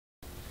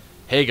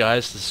Hey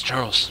guys, this is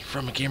Charles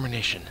from A Gamer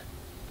Nation,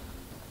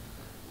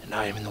 and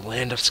I am in the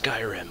land of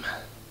Skyrim,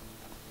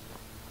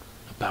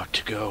 about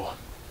to go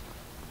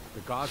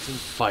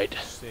fight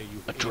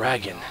a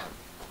dragon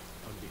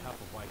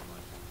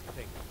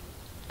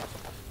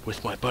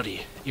with my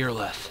buddy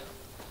Earleth.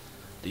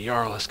 The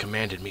Jarl has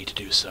commanded me to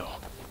do so,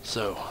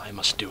 so I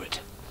must do it.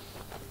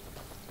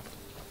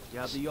 You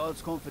have the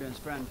Jarl's confidence,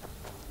 friend,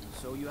 and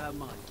so you have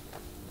mine.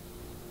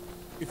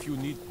 If you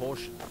need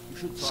potion, you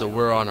should try. So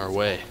we're on our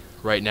way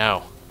right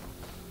now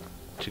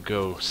to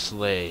go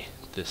slay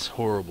this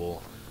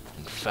horrible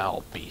and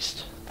foul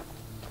beast.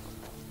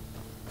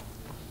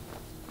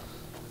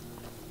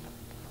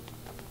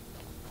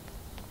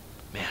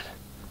 Man,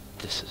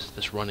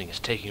 this running is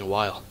taking a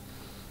while.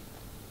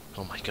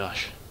 Oh my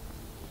gosh.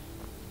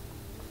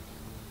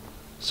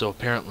 So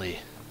apparently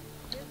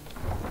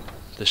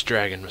this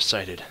dragon was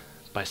sighted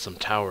by some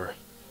tower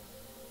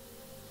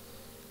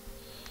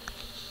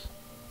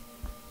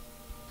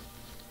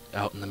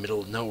out in the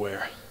middle of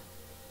nowhere.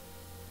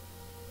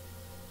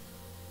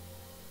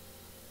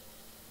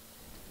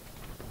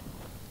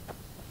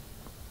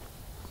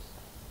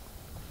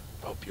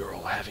 Hope you're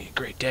all having a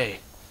great day.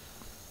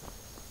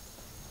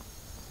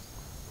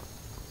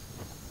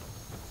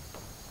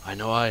 I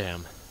know I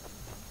am.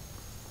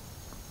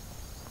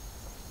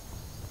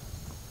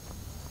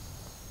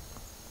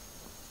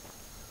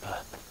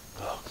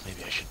 Oh,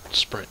 maybe I should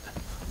sprint.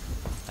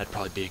 That'd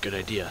probably be a good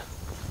idea.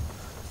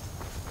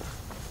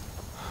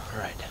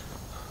 Alright.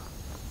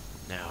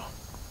 Now,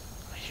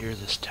 I hear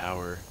this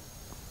tower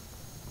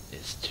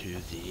is to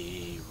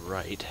the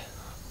right.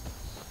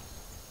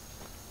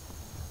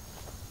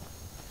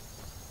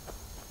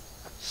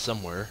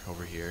 Somewhere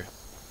over here.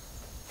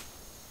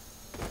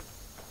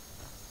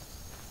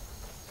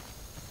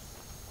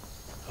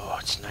 Oh,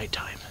 it's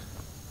nighttime.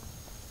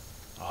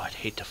 Oh, I'd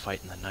hate to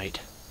fight in the night.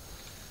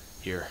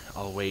 Here,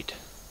 I'll wait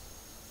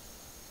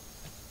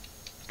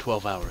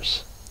 12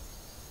 hours.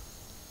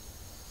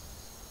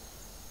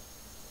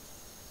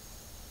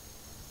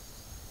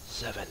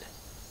 Seven,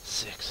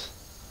 6,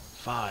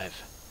 5,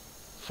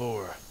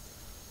 4,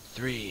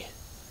 3,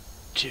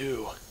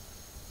 2,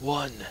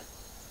 1.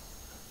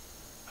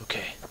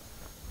 Okay.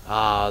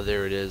 Ah,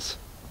 there it is.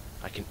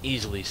 I can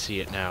easily see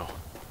it now.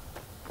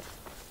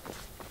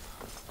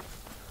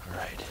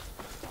 Alright.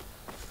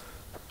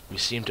 We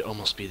seem to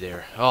almost be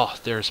there. Oh,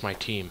 there's my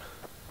team.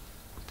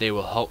 They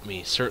will help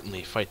me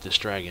certainly fight this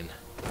dragon.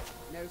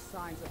 No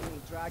signs of any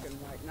dragon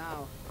right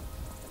now,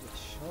 but it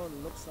sure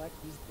looks like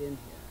he's been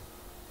here.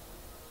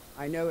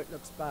 I know it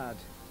looks bad,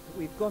 but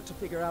we've got to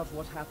figure out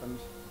what happened,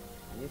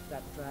 and if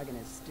that dragon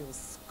is still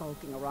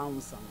skulking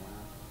around somewhere.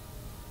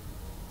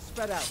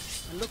 Spread out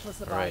and look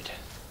us about. Alright.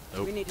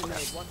 Oh, we need to know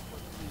crap. what to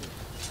do.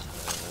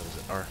 Was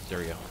it R? There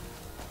we go.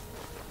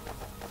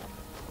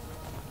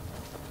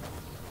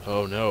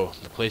 Oh no,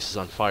 the place is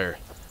on fire.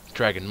 The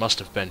dragon must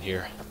have been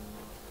here.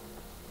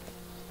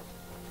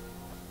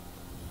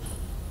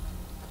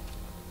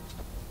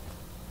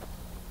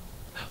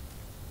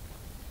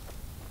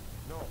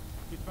 No,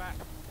 get back.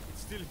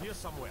 It's still here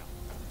somewhere.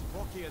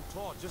 Rocky and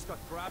Todd just got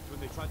grabbed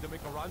when they tried to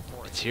make a run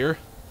for it. It's here?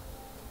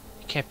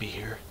 It can't be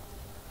here.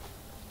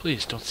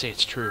 Please don't say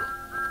it's true.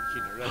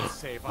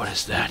 What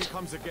is that? He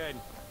comes again.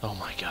 Oh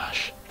my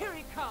gosh. Here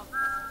he comes.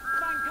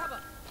 Find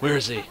cover. Where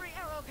is he? Every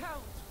arrow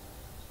counts.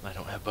 I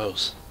don't have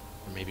bows.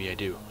 Or maybe I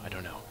do. I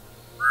don't know.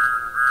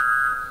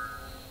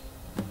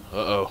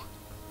 Uh-oh.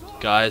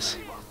 Guys.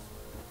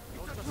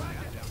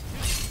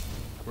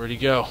 Where'd he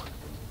go?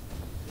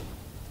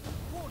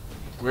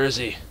 Where is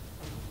he?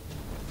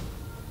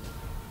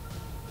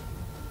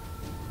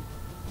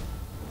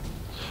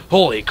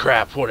 Holy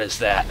crap, what is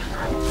that?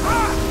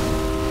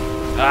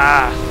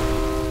 Ah!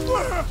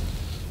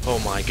 Oh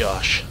my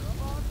gosh.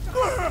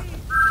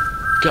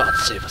 God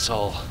save us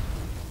all.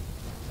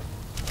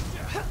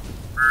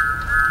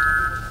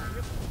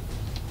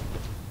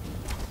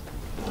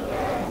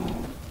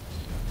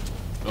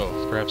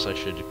 Oh, perhaps I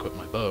should equip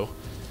my bow.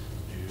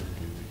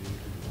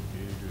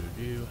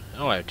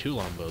 Oh, I have 2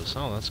 longbows.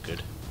 Oh, that's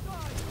good.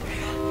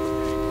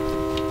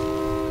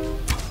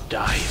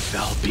 Die,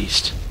 foul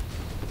beast.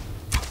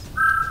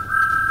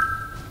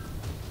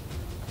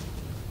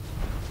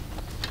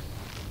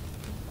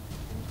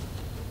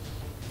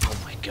 Oh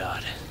my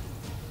god.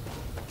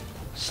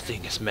 This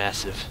thing is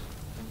massive.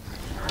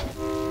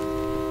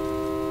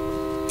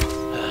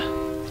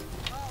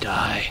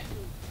 Die.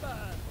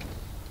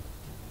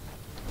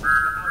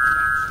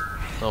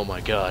 Oh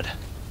my god.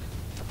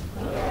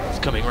 It's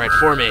coming right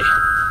for me.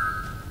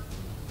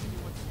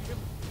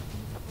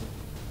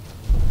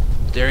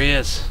 There he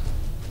is.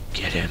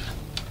 Get him.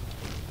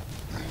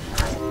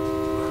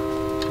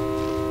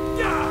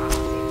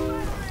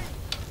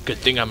 Good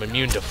thing I'm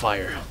immune to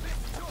fire.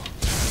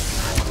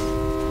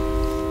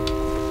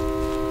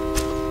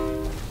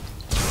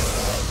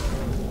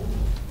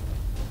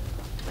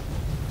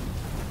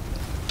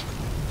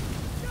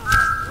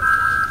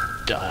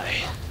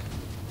 Die.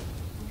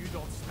 You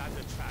don't stand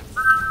a chance.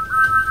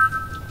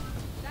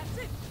 That's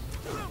it.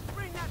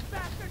 Bring that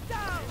bastard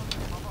down.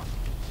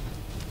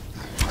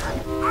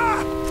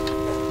 Ah!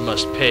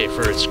 must pay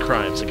for its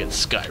crimes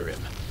against Skyrim.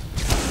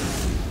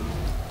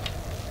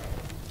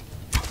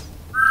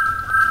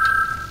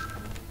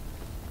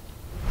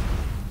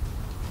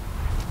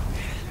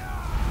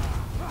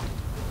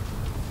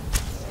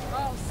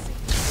 I'll see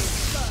you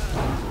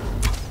burn.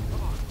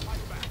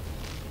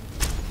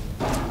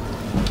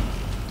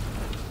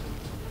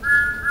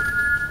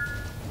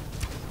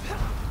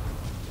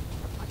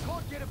 I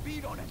can't get a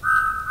beat on it.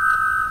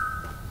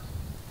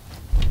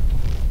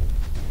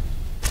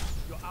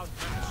 You're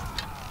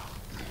outmatched.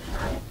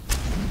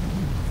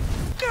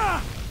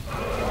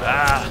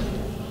 Ah!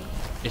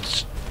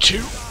 It's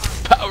too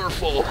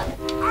powerful!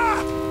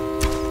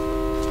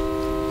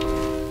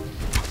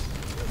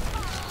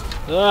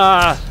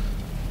 Ah!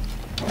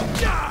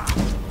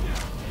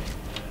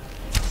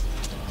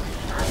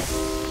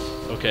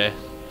 Okay,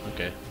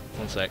 okay,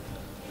 one sec.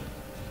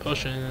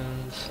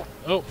 Potions.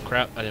 Oh,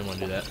 crap, I didn't want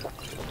to do that.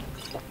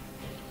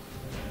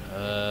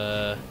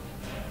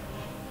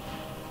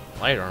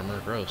 Light armor,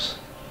 gross.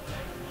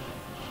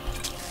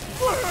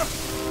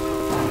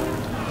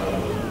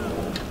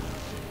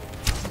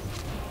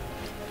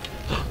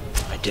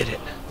 I did it.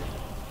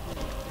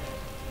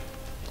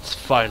 It's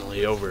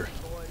finally over.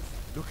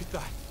 Look at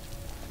that.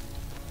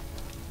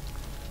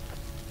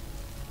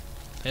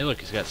 Hey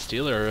look, he's got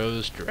steel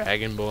arrows,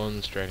 dragon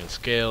bones, dragon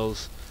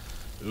scales.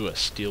 Ooh, a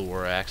steel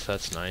war axe,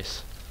 that's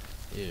nice.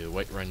 Ew,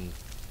 white run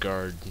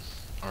guard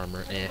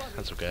armor,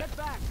 that's okay. Get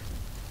back.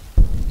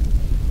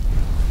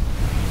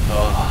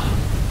 Oh.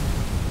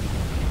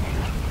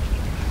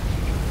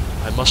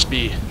 I must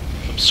be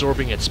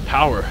absorbing its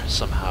power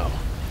somehow.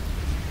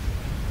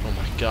 Oh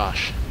my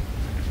gosh.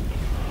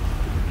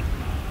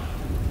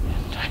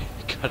 And I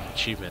got an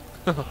achievement.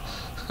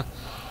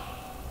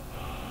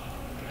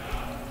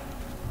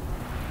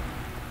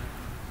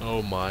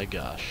 Oh my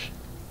gosh.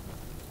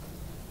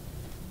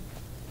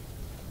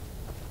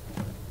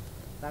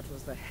 That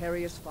was the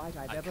hairiest fight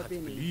I've I ever can't been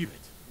in. believe it.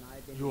 And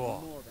I've been You here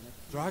are more than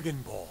a few.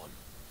 Dragonborn.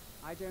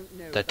 I don't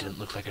know. That about didn't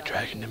look like a the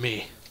dragon to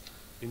me.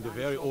 In the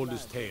very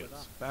oldest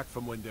tales, back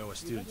from when there were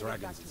still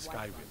dragons in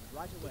Skyrim,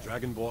 the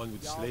Dragonborn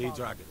would slay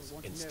dragons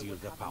and steal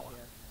their power.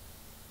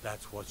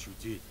 That's what you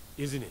did,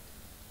 isn't it?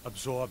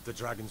 Absorb the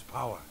dragon's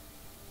power.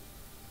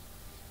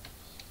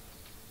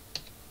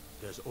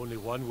 There's only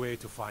one way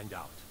to find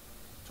out.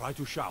 Try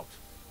to shout.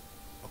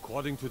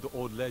 According to the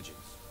old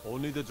legends,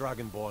 only the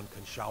Dragonborn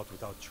can shout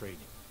without training,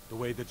 the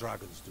way the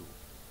dragons do.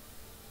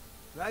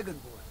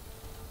 Dragonborn.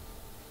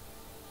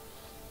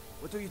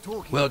 What are you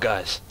talking Well about?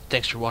 guys,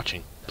 thanks for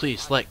watching.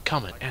 Please like,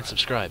 comment, and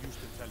subscribe.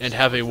 And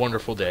have a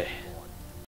wonderful day.